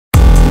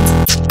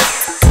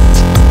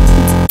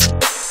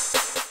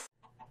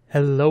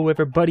Hello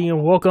everybody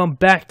and welcome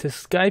back to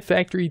Sky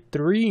Factory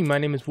 3. My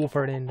name is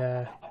Wolfhard and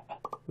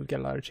we've got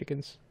a lot of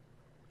chickens.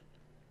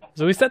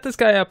 So we set this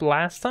guy up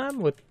last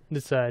time with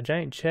this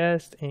giant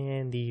chest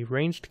and the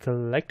ranged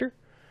collector.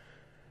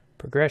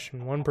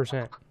 Progression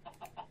 1%.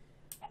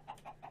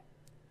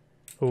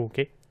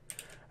 Okay.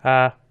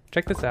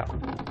 Check this out.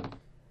 We've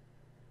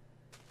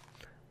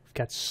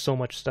got so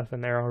much stuff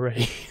in there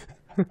already.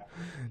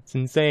 It's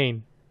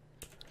insane.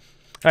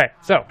 Alright,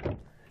 so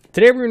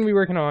today we're going to be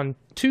working on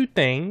two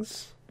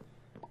things.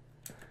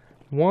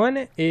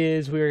 One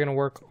is we're going to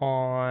work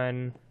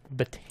on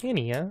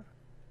Botania.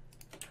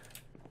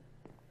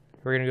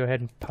 We're going to go ahead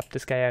and pop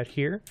this guy out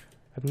here.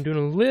 I've been doing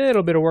a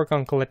little bit of work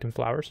on collecting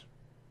flowers.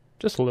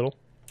 Just a little.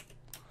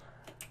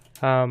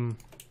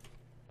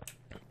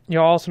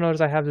 You'll also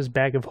notice I have this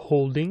bag of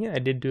holding. I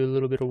did do a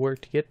little bit of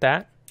work to get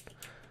that.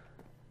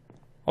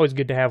 Always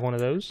good to have one of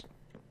those.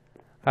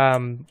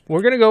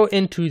 We're going to go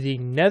into the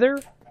Nether,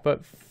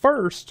 but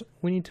first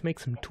we need to make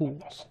some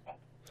tools.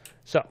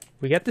 So,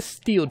 we got the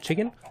steel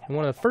chicken, and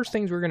one of the first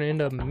things we're going to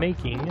end up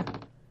making,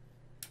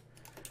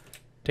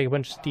 take a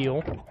bunch of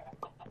steel.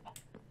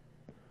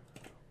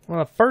 One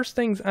of the first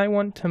things I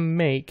want to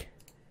make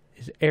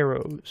is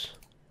arrows.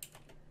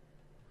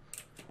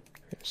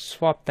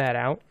 Swap that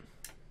out.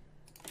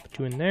 Put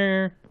you in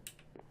there.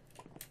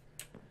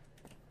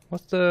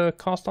 What's the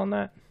cost on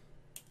that?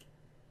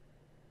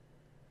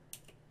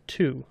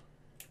 2.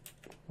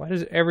 Why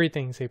does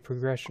everything say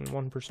progression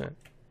 1%?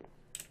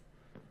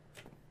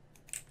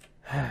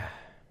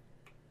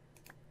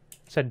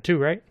 Said 2,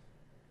 right?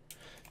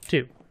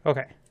 2.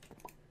 Okay.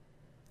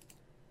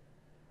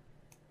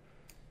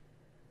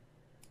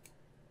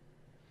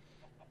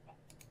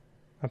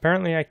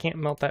 Apparently I can't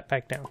melt that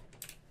back down.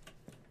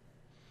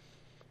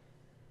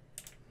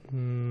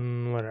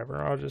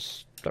 Whatever, I'll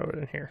just throw it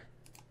in here.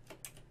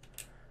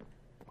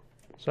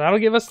 So that'll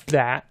give us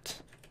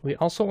that. We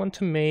also want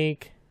to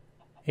make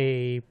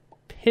a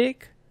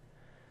pick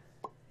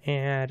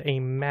and a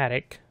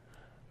mattock.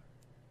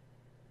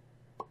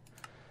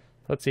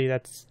 Let's see,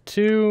 that's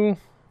 2,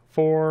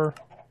 4,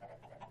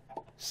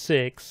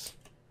 6.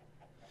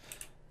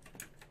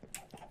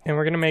 And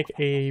we're going to make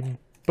a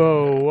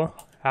bow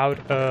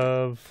out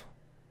of...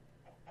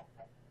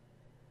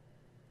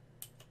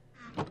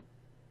 I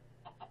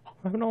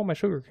have all my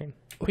sugar cane.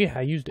 Oh yeah,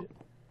 I used it.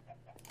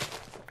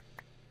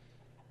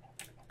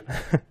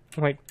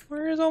 I'm like,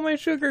 where is all my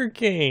sugar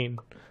cane?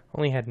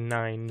 Only had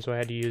 9, so I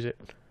had to use it.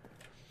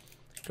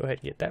 Go ahead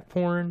and get that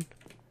pouring.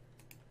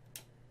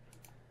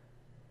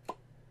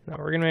 Now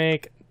we're going to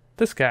make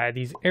this guy,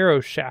 these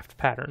arrow shaft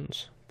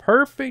patterns.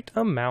 Perfect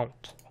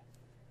amount.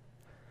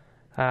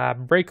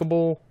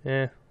 Breakable,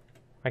 I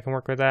can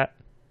work with that.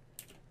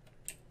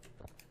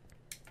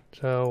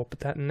 So put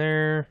that in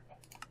there.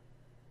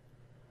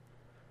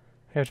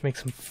 I have to make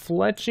some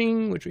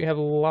fletching, which we have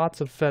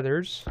lots of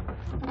feathers.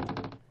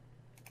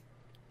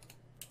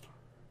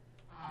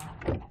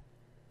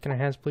 Can I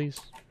has, please?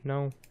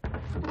 No.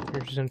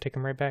 You're just going to take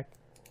them right back.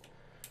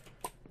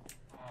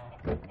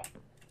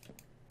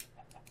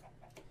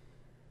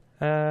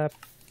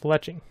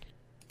 Fletching.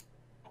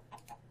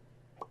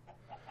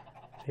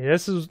 See,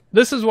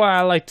 this is why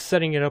I like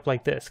setting it up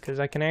like this, because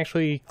I can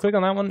actually click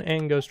on that one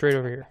and go straight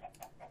over here.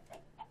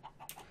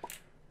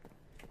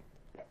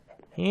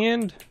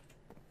 And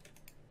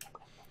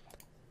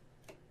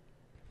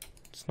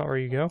it's not where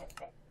you go.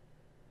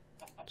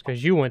 It's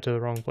because you went to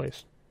the wrong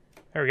place.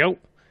 There we go.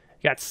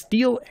 You got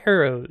steel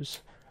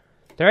arrows.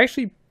 They're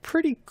actually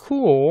pretty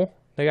cool.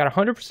 They got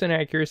 100%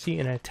 accuracy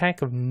and an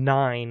attack of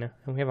 9.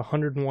 And we have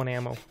 101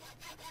 ammo.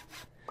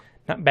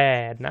 Not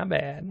bad, not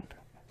bad.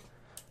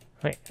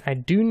 Right, I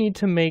do need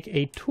to make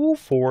a tool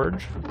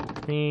forge.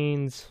 Which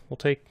means we'll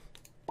take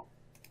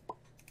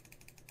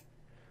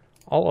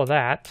all of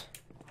that.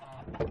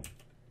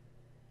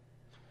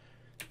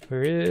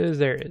 There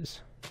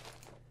is.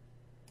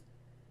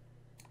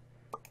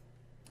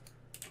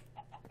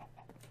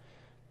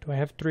 Do I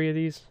have 3 of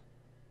these?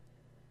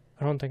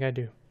 I don't think I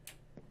do.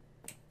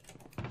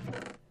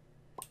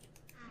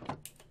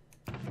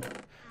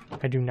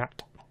 I do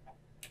not.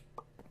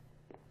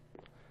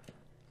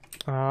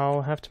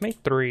 I'll have to make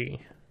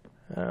 3.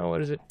 What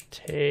does it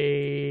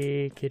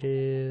take? It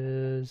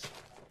is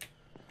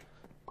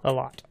a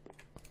lot.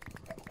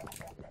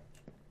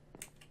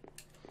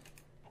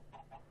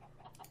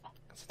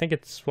 I think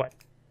it's, what,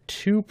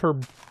 2 per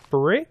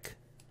brick?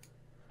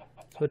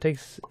 So it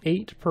takes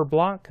 8 per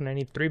block, and I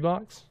need 3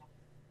 blocks?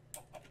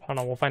 I don't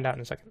know, we'll find out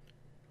in a second.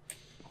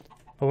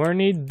 But we're going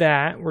to need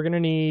that. We're going to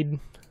need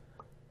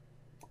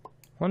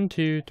 1,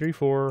 2, 3,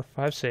 4,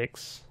 5,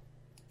 6.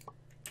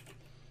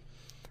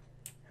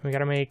 And we got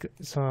to make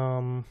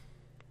some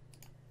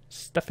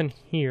stuff in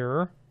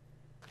here.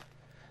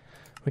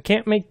 We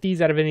can't make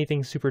these out of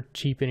anything super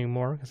cheap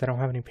anymore, because I don't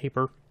have any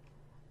paper.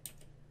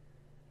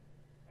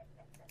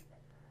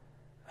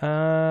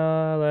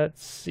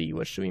 Let's see,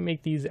 what should we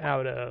make these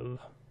out of?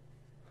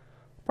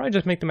 Probably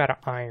just make them out of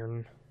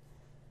iron.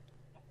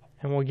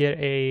 And we'll get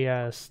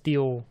a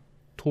steel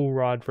tool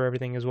rod for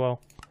everything as well.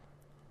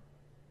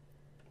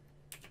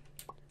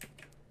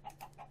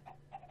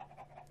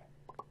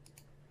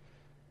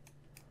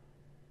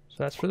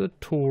 So that's for the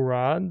tool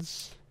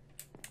rods.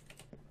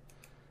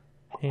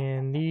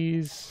 And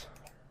these,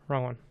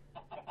 wrong one.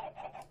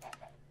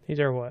 These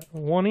are what,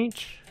 1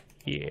 each?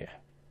 Yeah.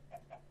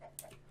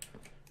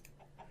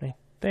 I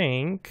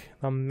think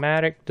the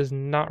matic does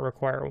not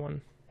require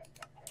one.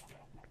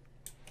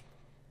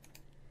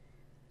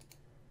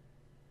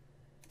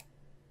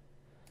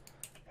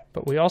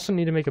 But we also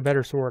need to make a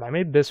better sword. I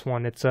made this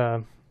one. It's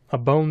a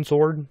bone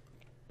sword.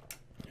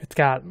 It's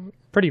got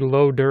pretty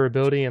low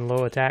durability and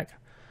low attack.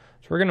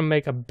 So we're going to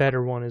make a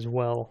better one as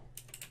well.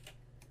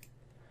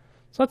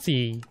 So let's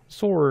see.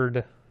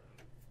 Sword.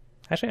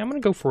 Actually, I'm going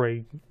to go for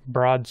a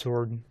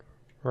broadsword.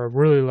 Or a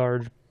really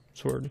large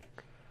sword.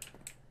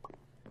 I'll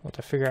have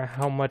to figure out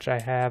how much I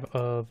have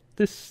of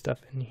this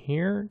stuff in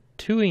here.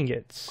 2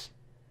 ingots.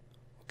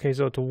 Okay,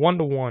 so it's a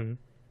 1-to-1.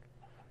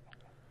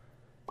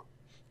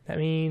 That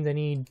means I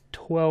need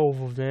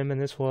 12 of them, and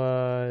this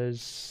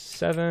was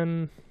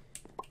 7.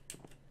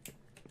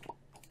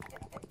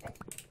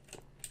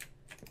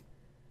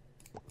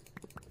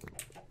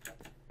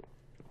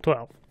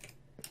 $12.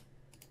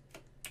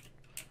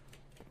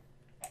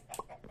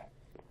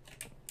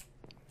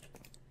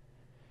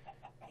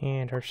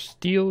 And our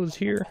steel is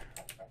here.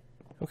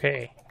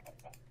 Okay.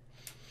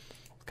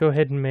 Let's go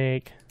ahead and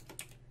make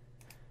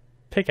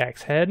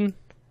pickaxe head.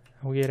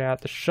 We'll get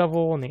out the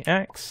shovel and the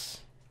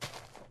axe.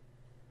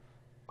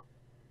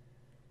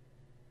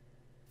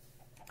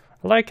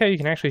 I like how you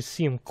can actually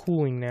see them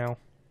cooling now.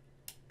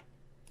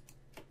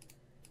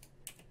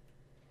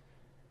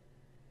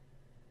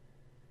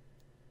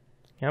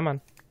 Come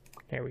on.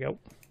 There we go.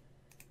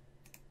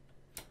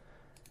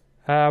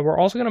 We're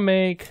also going to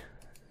make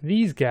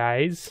these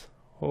guys.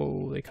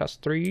 Oh, they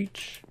cost 3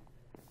 each.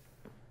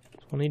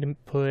 So we'll need to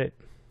put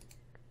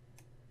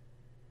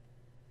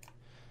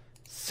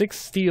 6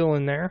 steel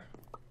in there.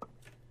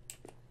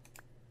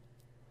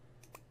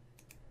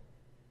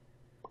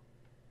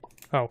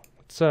 Oh,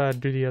 let's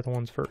do the other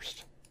ones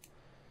first.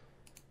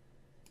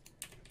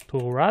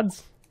 Tool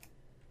rods.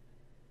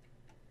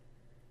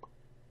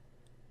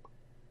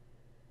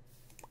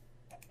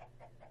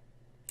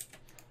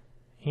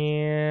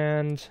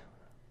 And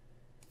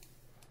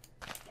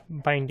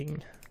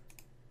binding.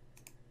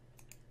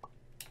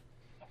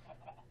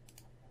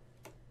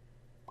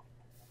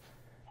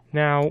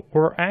 Now,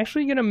 we're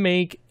actually going to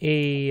make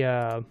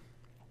a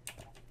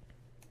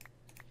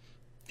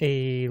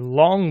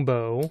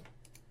longbow,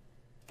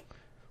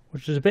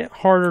 which is a bit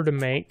harder to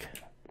make,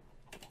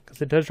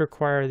 because it does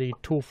require the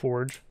tool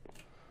forge.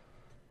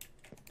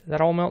 Did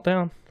that all melt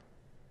down?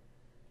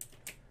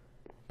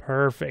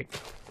 Perfect.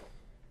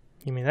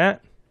 Give me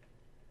that.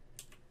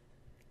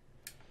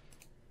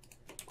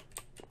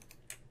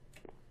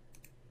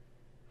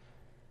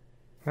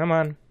 Come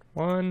on.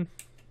 1.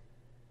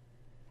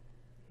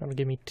 That'll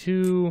give me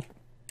 2.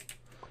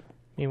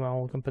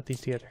 Meanwhile, we can put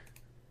these together.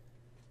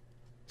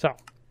 So,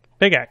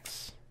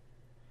 pickaxe.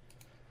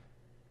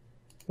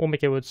 We'll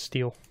make it with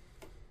steel.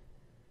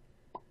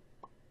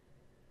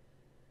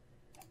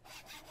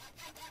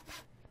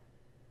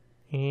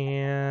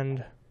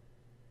 And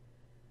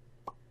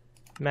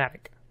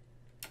matic.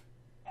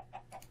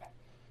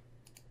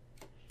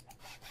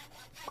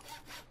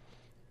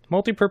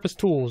 Multi-purpose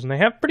tools, and they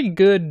have pretty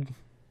good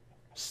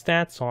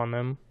stats on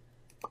them.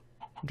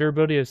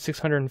 Durability of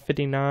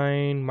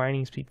 659,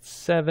 mining speed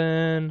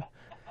 7.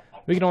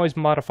 We can always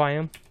modify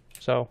them,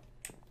 so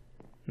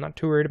not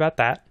too worried about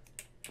that.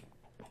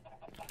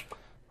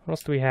 What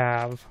else do we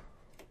have?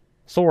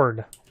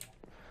 Sword.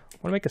 I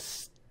want to make a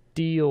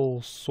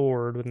steel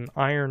sword with an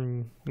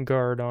iron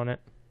guard on it.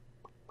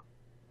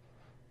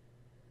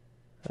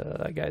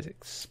 That guy's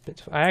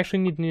expensive. I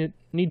actually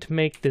need to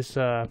make this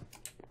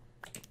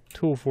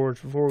tool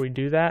forge before we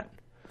do that,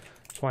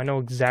 so I know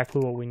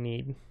exactly what we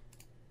need.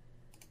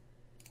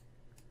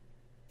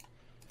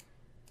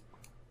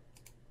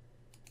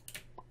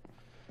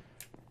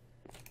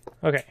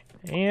 Okay,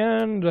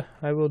 and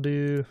I will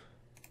do...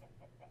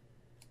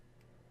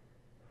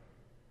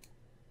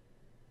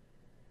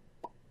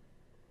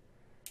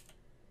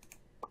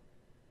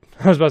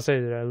 I was about to say,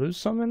 did I lose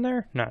some in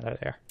there? No, they're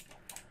there.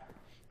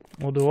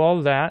 We'll do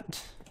all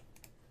that.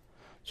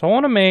 So I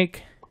want to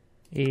make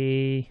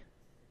a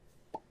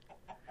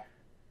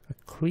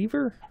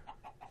cleaver?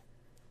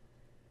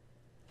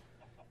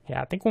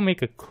 Yeah, I think we'll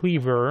make a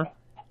cleaver.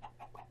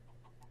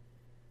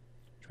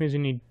 Which means we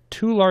need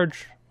 2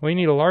 large... We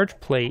need a large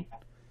plate,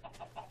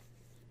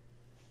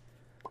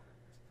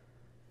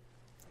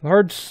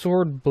 large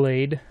sword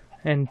blade,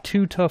 and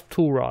 2 tough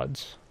tool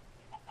rods.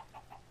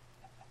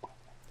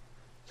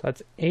 So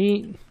that's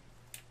 8.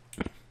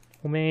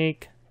 We'll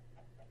make...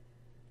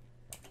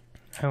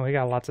 Oh, we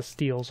got lots of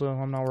steel, so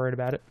I'm not worried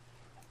about it.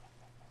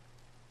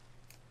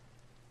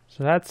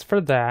 So that's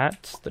for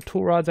that. The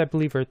tool rods, I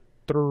believe, are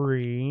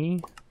 3.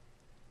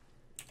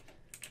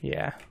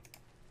 Yeah.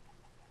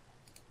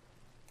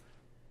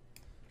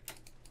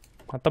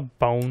 Not the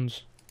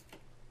bones.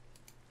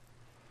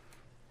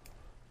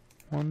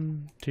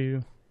 1,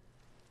 2,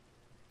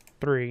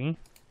 3.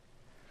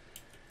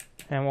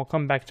 And we'll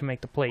come back to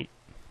make the plate.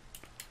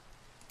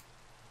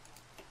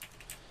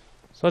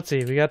 So let's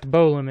see, we got the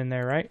bow limb in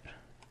there, right?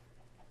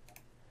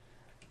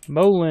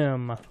 Bow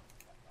limb.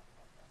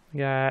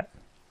 We got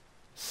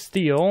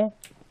steel.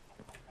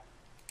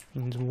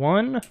 Means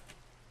 1.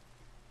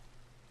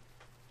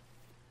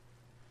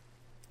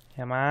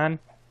 Come on.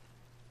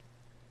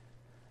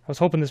 I was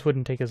hoping this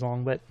wouldn't take as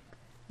long, but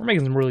we're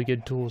making some really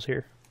good tools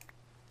here.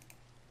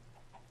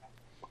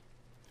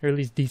 Or at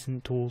least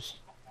decent tools.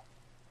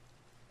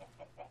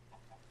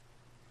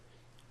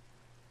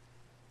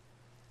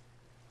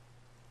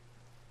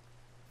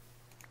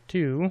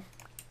 2.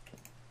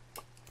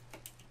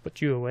 Put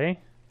you away.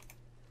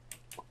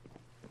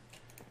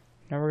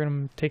 Now we're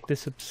going to take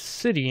this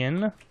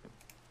obsidian.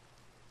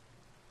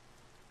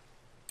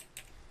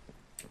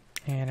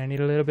 And I need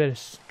a little bit of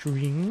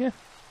string.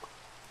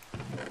 So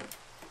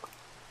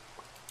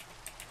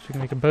we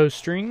can make a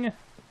bowstring.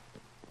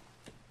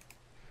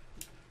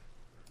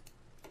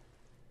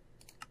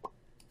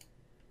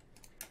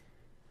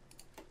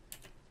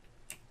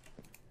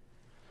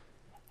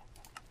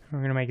 We're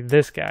going to make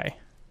this guy.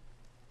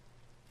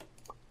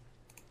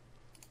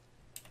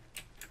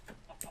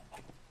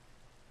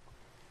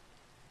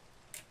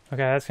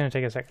 Okay, that's going to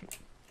take a second.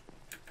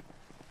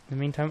 In the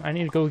meantime, I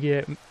need to go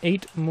get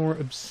 8 more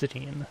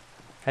obsidian.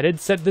 I did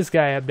set this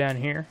guy up down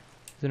here.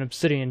 It's an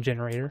obsidian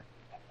generator.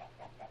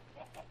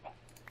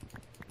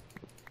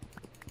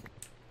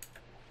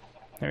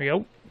 There we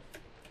go.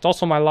 It's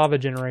also my lava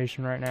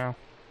generation right now.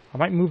 I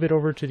might move it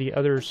over to the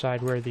other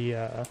side where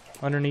the,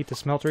 underneath the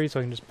smeltery, so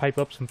I can just pipe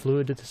up some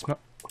fluid to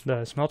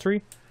the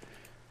smeltery.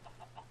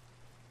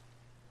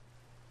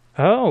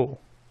 Oh!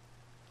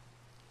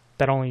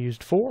 That only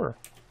used 4.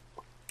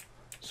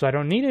 So I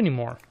don't need any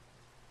more.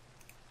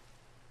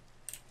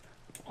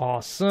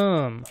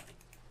 Awesome!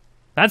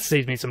 That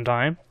saves me some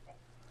time.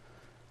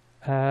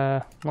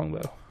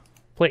 Longbow.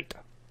 Plate.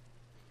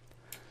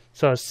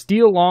 So a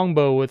steel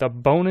longbow with a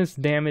bonus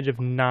damage of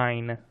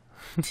 9.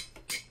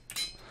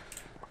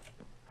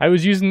 I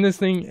was using this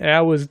thing and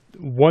I was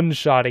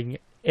one-shotting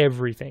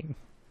everything.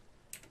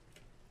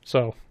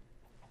 So,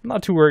 I'm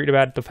not too worried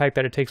about the fact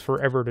that it takes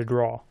forever to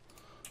draw.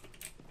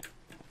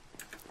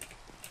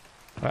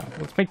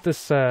 Let's make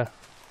this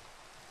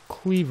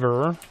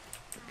cleaver.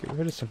 Get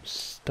rid of some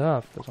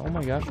stuff. Oh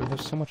my gosh, we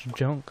have so much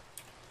junk.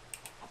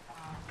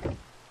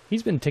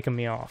 He's been ticking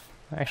me off.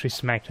 I actually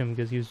smacked him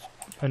because he was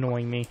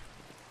annoying me.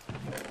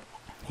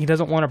 He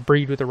doesn't want to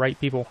breed with the right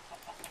people.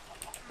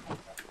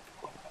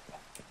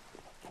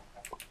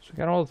 So we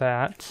got all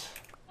that.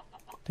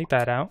 Take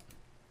that out.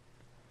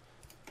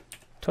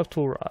 Tough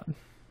tool rod.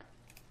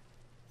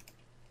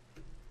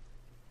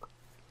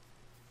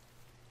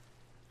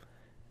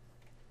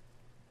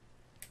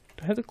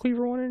 Do I have the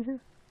cleaver one in here?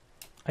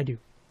 I do.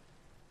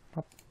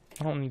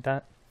 I don't need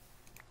that.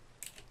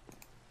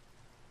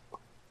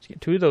 Let's get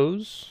 2 of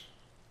those.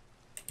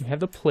 We have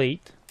the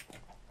plate.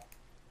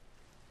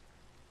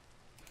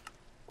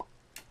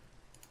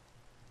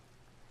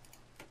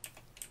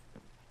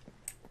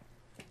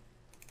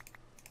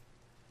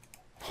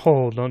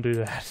 Oh, don't do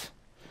that. As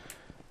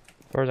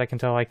far as I can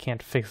tell, I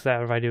can't fix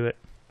that if I do it.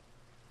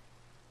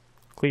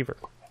 Cleaver.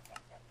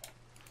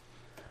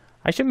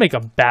 I should make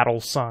a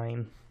battle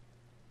sign.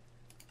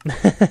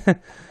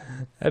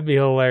 That'd be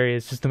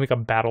hilarious, just to make a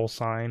battle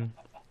sign.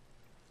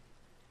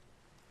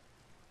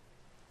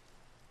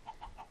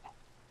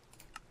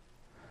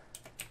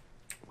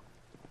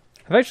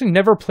 I've actually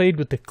never played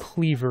with the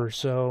cleaver,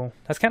 so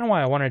that's kind of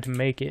why I wanted to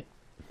make it.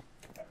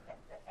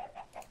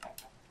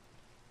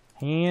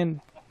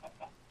 And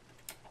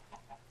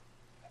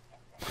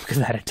look at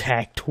that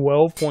attack,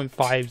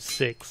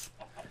 12.56.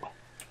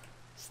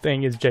 This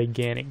thing is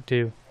gigantic,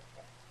 too.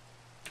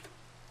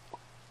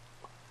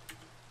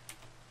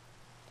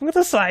 Look at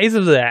the size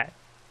of that.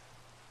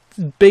 It's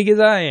as big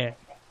as I am.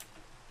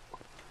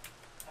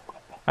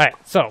 Alright,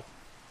 so.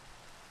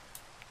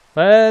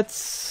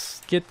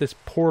 Let's get this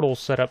portal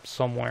set up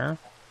somewhere.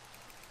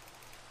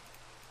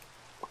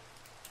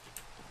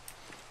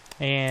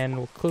 And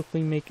we'll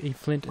quickly make a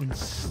flint and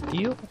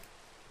steel.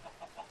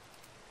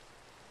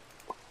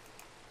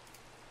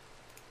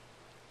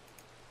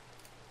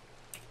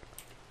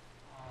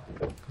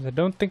 Because I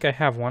don't think I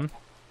have one.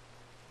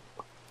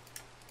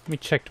 Let me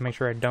check to make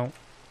sure I don't.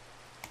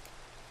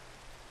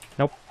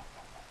 Nope.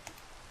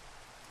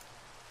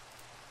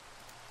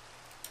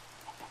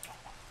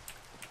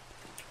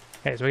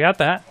 Okay, so we got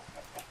that.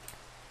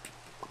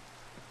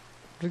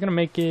 We're gonna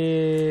make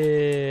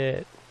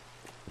it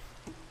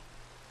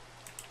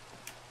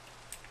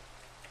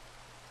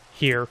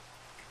here.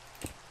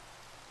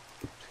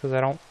 Because I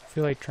don't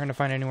feel like trying to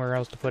find anywhere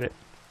else to put it.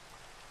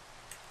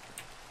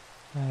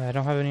 I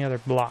don't have any other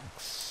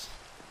blocks.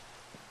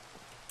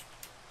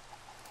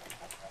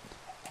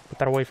 Put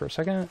that away for a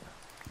second.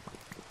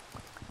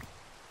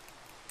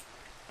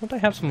 Don't I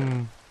have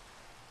some?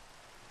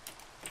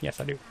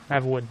 Yes, I do. I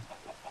have wood.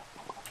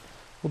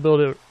 We'll build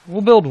it.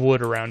 We'll build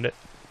wood around it.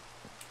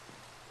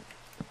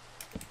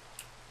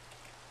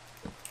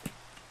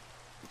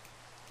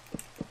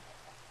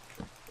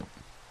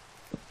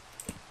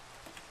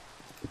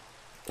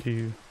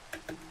 Two,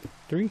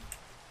 3.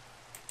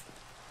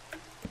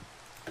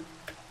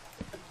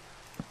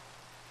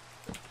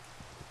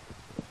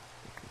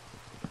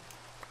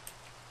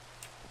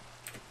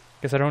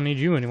 Guess I don't need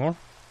you anymore.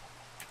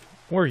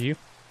 Or you.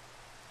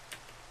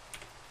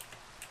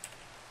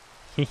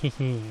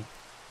 Hehehe.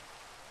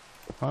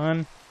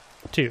 1,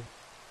 2.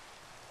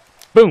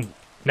 Boom!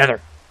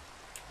 Nether.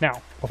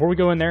 Now, before we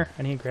go in there,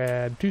 I need to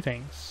grab 2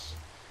 things.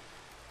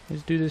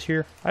 Let's do this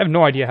here. I have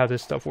no idea how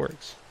this stuff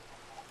works.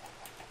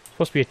 It's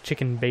supposed to be a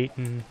chicken bait,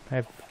 and I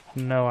have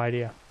no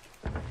idea.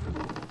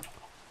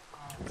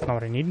 That's not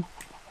what I need.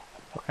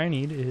 What I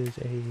need is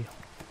a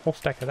whole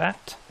stack of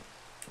that.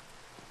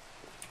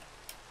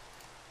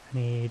 I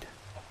need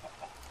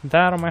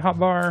that on my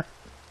hotbar.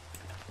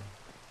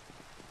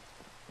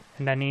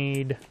 And I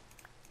need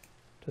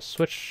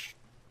to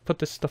put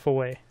this stuff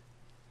away.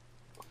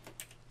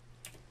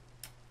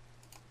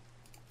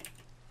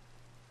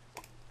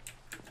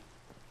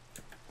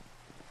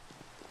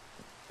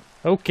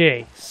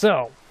 Okay,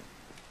 so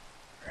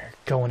we're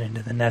going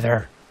into the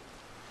Nether.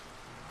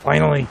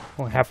 Finally,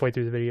 only halfway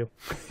through the video.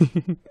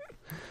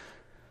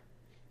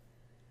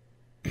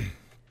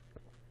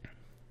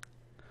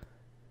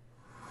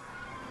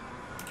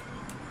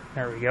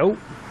 There we go.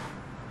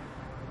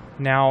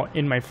 Now,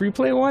 in my free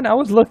play one, I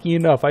was lucky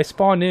enough. I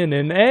spawned in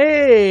and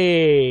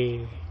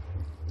hey!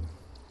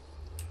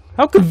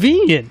 How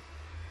convenient!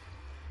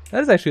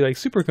 That is actually like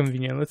super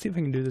convenient. Let's see if I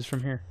can do this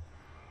from here.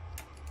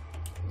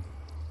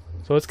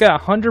 So it's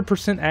got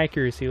 100%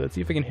 accuracy. Let's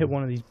see if I can hit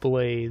one of these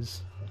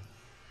blades.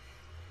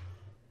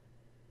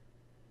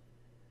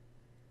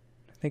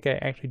 I think I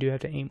actually do have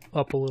to aim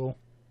up a little.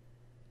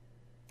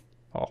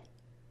 Oh,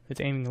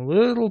 it's aiming a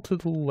little to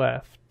the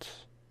left.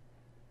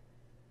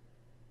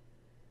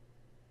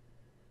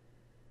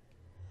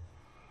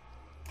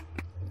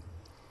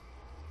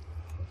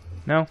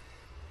 No?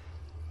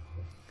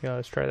 Yeah,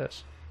 let's try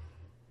this.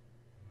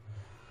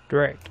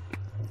 Direct.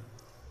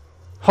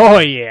 Oh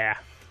yeah!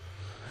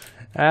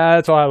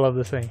 That's why I love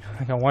this thing.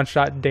 I can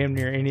one-shot damn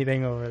near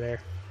anything over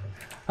there.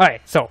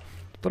 Alright, so,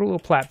 put a little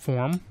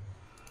platform.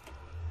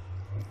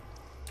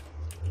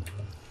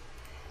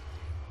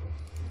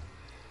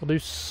 We'll do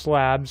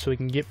slabs so we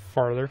can get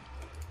farther.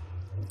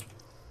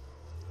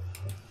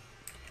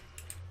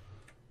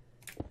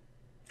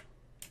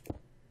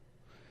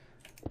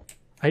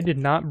 I did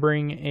not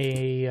bring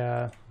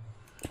a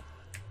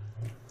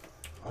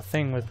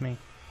thing with me,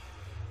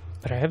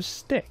 but I have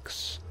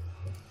sticks.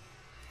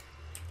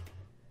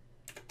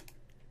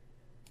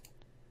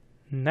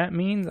 And that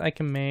means I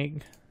can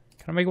make...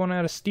 Can I make one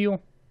out of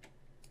steel?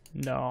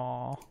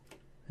 No.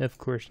 Of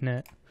course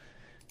not.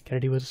 Gotta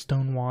do with a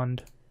stone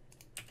wand.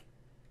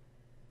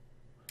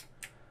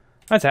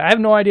 That's it. I have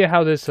no idea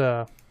how this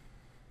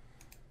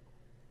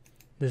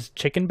this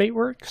chicken bait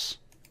works.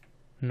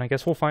 And I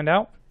guess we'll find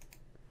out.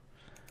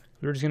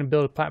 We're just gonna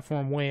build a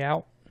platform way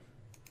out.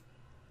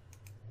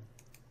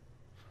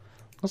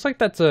 Looks like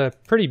that's a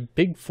pretty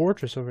big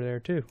fortress over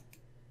there too.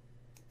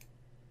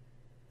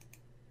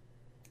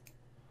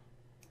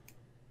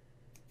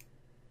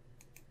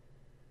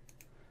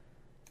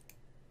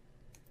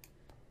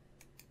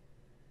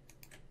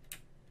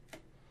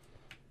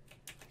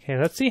 Okay,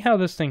 let's see how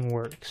this thing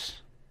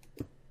works.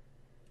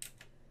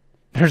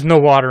 There's no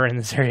water in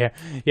this area.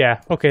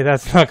 Yeah, okay,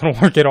 that's not gonna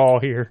work at all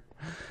here.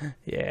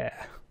 Yeah,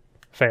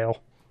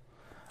 fail.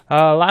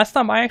 Last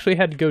time I actually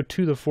had to go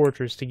to the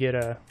fortress to get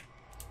a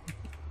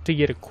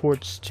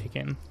quartz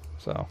chicken.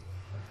 So,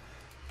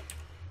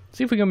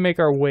 see if we can make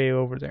our way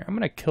over there. I'm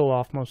gonna kill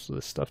off most of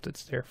the stuff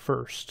that's there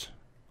first.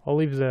 I'll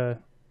leave the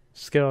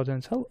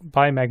skeletons.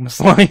 Bye, magma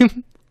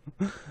slime.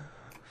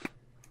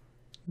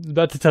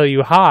 About to tell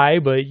you hi,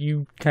 but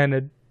you kind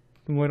of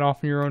went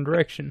off in your own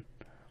direction.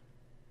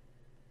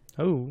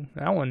 Oh,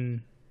 that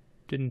one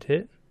didn't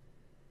hit.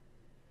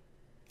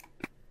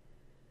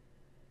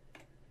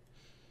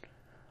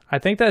 I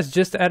think that's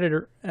just out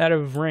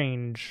of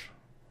range.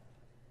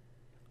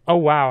 Oh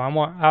wow, I'm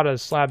out of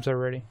slabs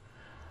already.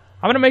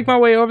 I'm gonna make my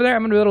way over there.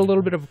 I'm gonna build a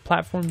little bit of a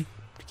platform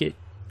to get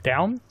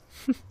down.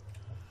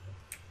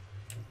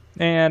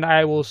 And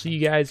I will see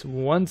you guys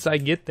once I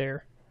get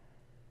there.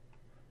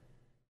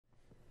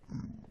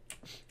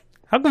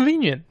 How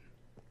convenient.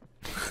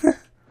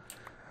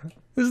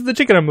 This is the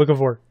chicken I'm looking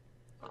for.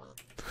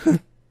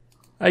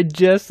 I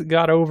just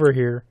got over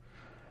here.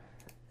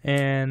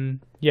 And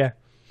yeah,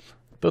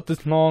 built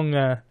this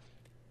long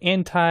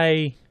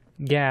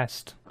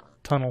anti-gassed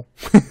tunnel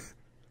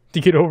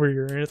to get over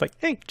here. And it's like,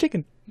 hey,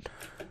 chicken.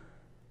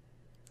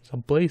 There's a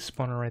blaze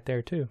spawner right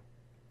there too.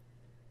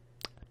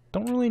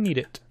 Don't really need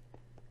it.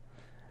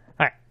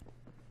 Alright.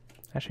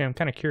 Actually, I'm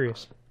kind of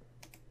curious.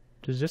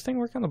 Does this thing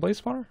work on the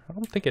blaze spawner? I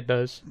don't think it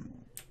does.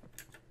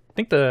 I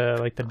think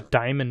the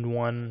diamond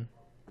one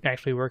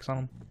actually works on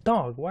them.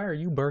 Dog, why are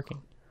you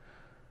barking?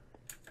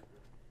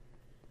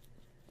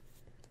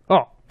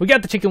 Oh, we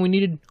got the chicken we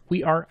needed.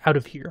 We are out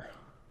of here.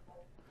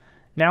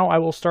 Now I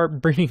will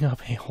start breeding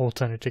up a whole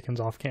ton of chickens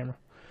off camera,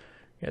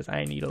 because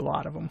I need a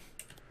lot of them.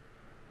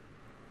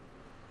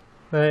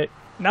 But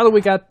now that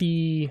we got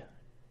the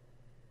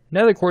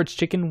nether quartz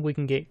chicken, we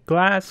can get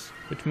glass,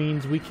 which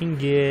means we can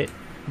get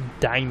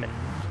diamond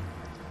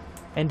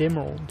and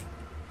emerald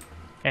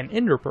and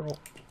ender pearl.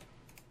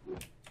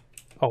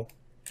 Oh,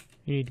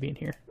 You need to be in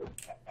here.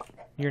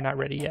 You're not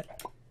ready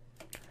yet.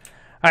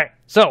 Alright,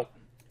 so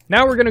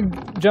now we're going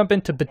to jump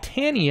into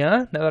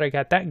Botania. Now that I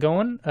got that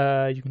going,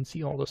 you can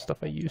see all the stuff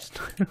I used.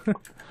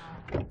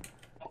 What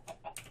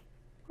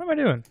am I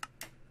doing?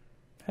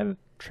 I have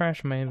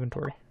trash in my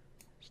inventory.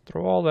 Just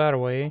throw all that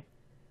away.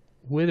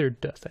 Withered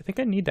dust. I think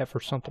I need that for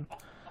something.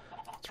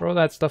 Throw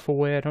that stuff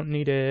away. I don't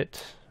need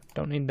it.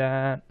 Don't need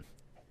that.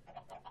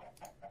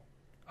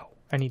 Oh,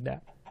 I need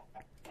that.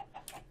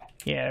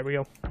 Yeah, there we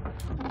go.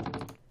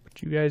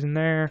 Put you guys in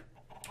there.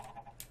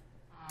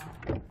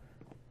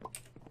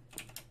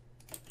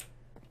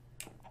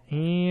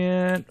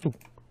 And, ooh,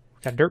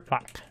 got a dirt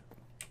block.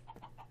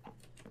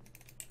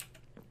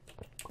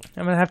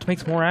 I'm gonna have to make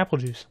some more apple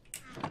juice.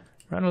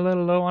 Run a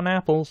little low on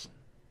apples.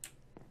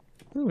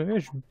 Ooh, maybe I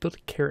should build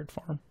a carrot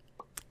farm.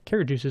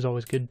 Carrot juice is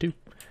always good too.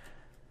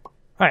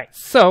 Alright,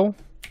 so,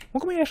 what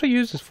can we actually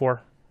use this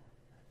for?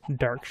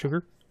 Dark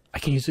sugar. I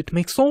can use it to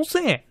make soul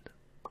sand.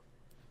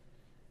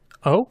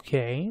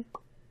 Okay.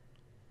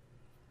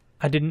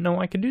 I didn't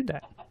know I could do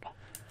that.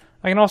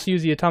 I can also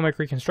use the atomic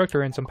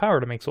reconstructor and some power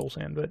to make soul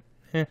sand, but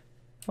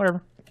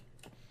whatever.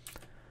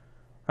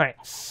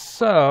 Alright,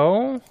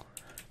 so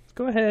let's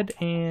go ahead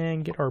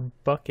and get our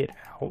bucket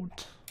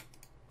out.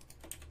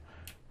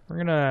 We're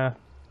gonna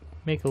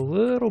make a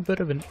little bit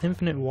of an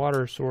infinite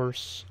water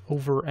source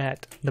over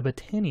at the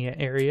Botania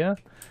area,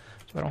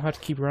 so I don't have to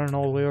keep running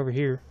all the way over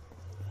here.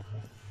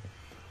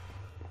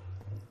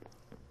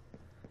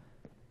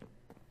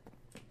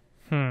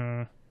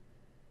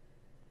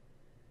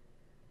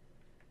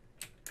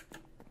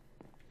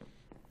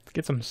 Let's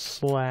get some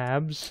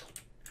slabs.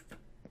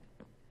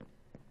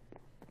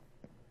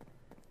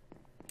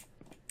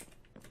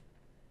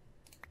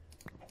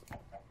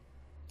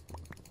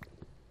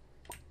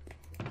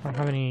 I don't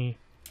have any.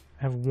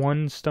 I have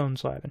one stone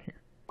slab in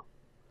here.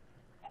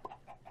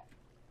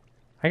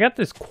 I got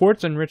this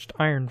quartz enriched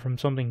iron from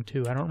something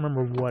too. I don't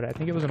remember what. I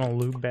think it was in a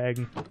loot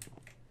bag.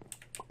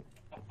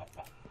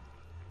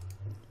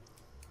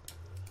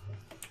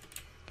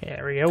 Okay,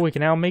 there we go. We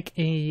can now make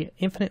a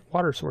infinite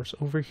water source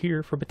over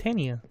here for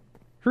Botania.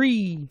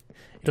 Free!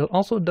 It'll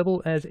also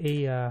double as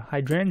a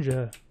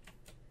hydrangea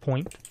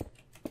point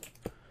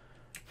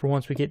for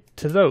once we get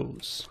to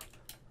those.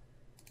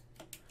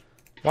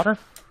 Water?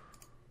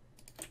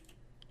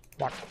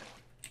 Water.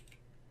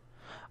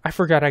 I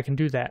forgot I can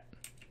do that.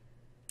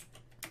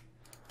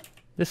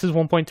 This is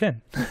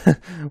 1.10.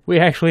 We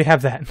actually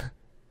have that.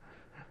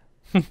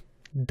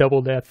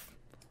 Double death.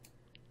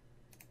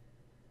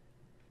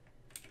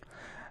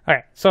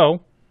 Alright,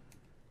 so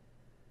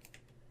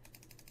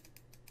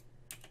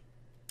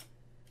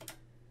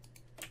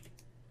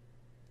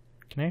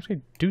can I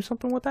actually do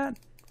something with that?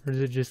 Or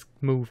does it just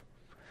move?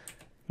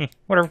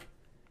 Whatever.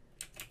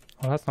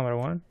 Oh, that's not what I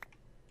wanted.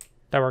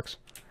 That works.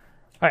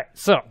 Alright,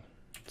 so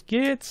let's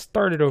get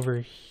started over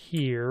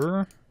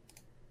here.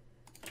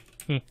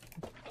 Put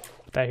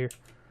that here.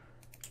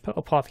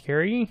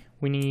 Apothecary.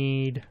 We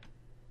need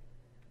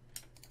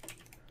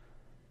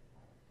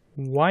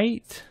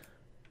white.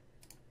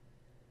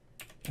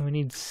 And we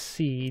need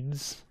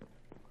seeds.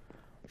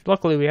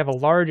 Luckily, we have a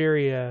large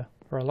area,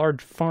 or a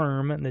large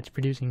farm, that's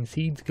producing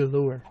seeds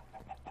galore.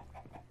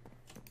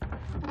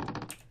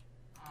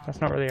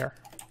 That's not where they are.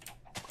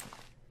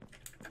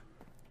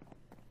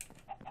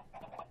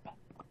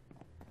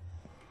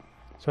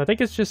 So I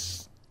think it's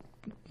just,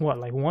 what,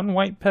 like one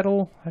white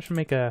petal? I should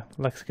make a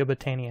Lexica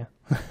Botania.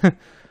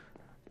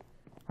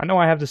 I know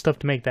I have the stuff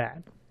to make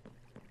that.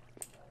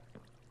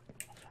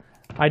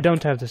 I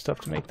don't have the stuff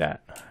to make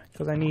that,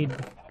 because I need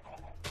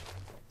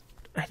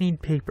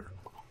paper.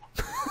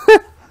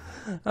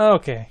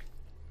 Okay.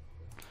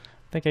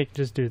 I think I can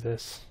just do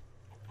this.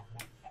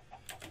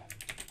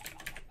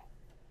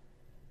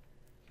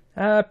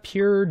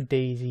 Pure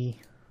daisy.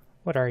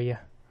 What are you?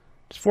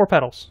 Just 4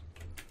 petals.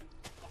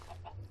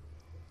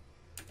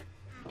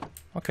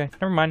 Okay,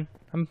 never mind.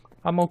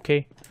 I'm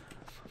okay.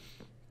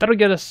 That'll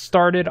get us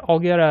started. I'll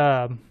get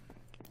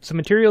some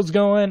materials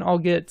going. I'll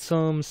get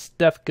some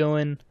stuff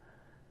going.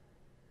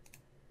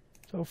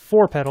 So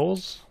 4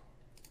 petals.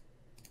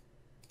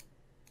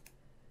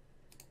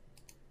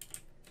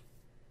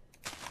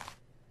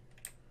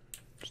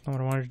 Just not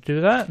what I wanted to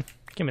do that.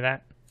 Give me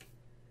that.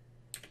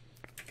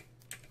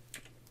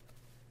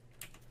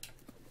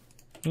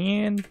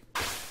 And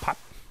pop.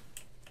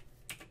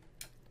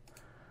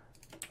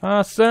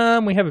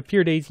 Awesome. We have a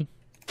pure daisy.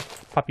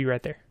 Pop you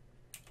right there.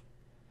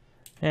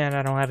 And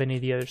I don't have any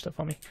of the other stuff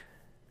on me.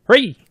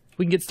 Hooray!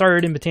 We can get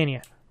started in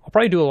Botania. I'll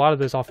probably do a lot of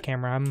this off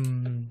camera.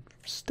 I'm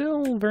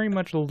still very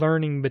much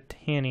learning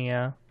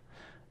Botania.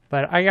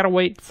 But I gotta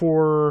wait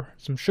for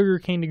some sugar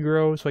cane to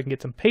grow so I can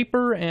get some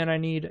paper, and I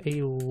need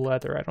a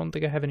leather. I don't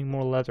think I have any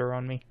more leather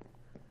on me.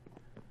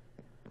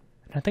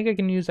 And I think I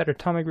can use that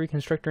atomic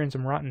reconstructor and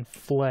some rotten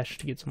flesh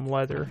to get some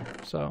leather.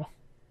 So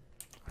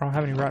I don't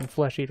have any rotten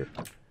flesh either.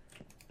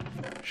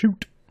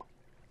 Shoot.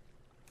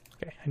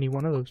 Okay, I need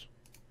one of those.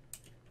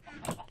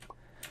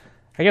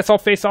 I guess I'll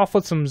face off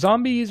with some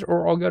zombies,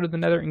 or I'll go to the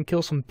Nether and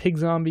kill some pig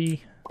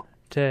zombie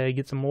to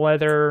get some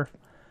leather.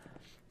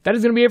 that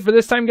is going to be it for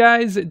this time,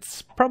 guys.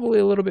 It's probably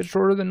a little bit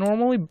shorter than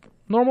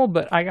normal,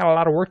 but I got a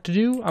lot of work to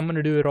do. I'm going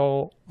to do it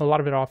all, a lot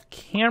of it off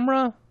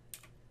camera.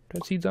 Do I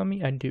have seeds on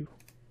me? I do.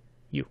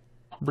 You.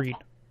 Breed.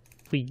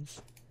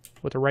 Please.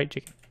 With the right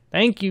chicken.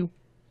 Thank you.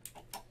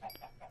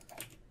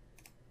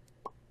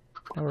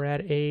 Now we're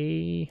at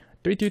a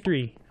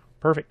 3-3-3.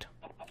 Perfect.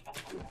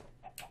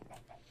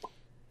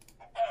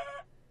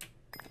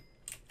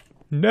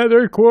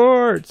 Nether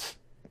quartz.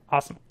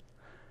 Awesome.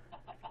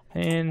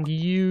 And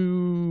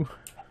you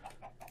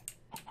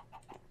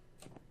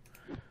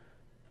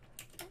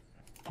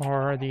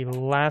are the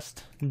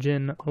last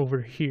gen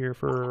over here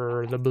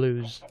for the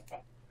blues.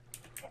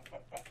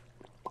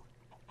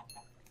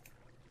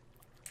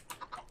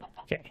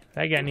 Okay,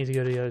 that guy needs to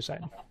go to the other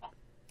side.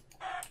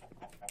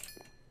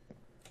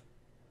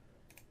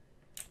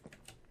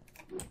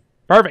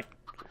 Perfect.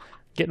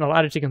 Getting a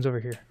lot of chickens over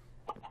here.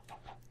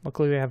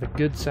 Luckily, we have a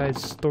good-sized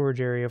storage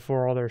area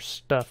for all their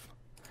stuff.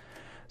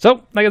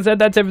 So, like I said,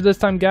 that's it for this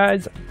time,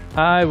 guys.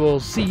 I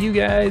will see you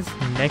guys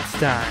next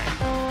time.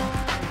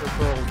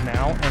 Pearls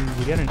now, and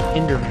we got an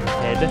Enderman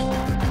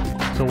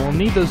head. So we'll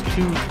need those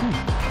two.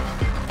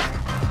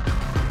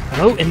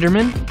 Hello,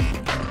 Enderman.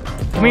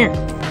 Come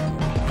here.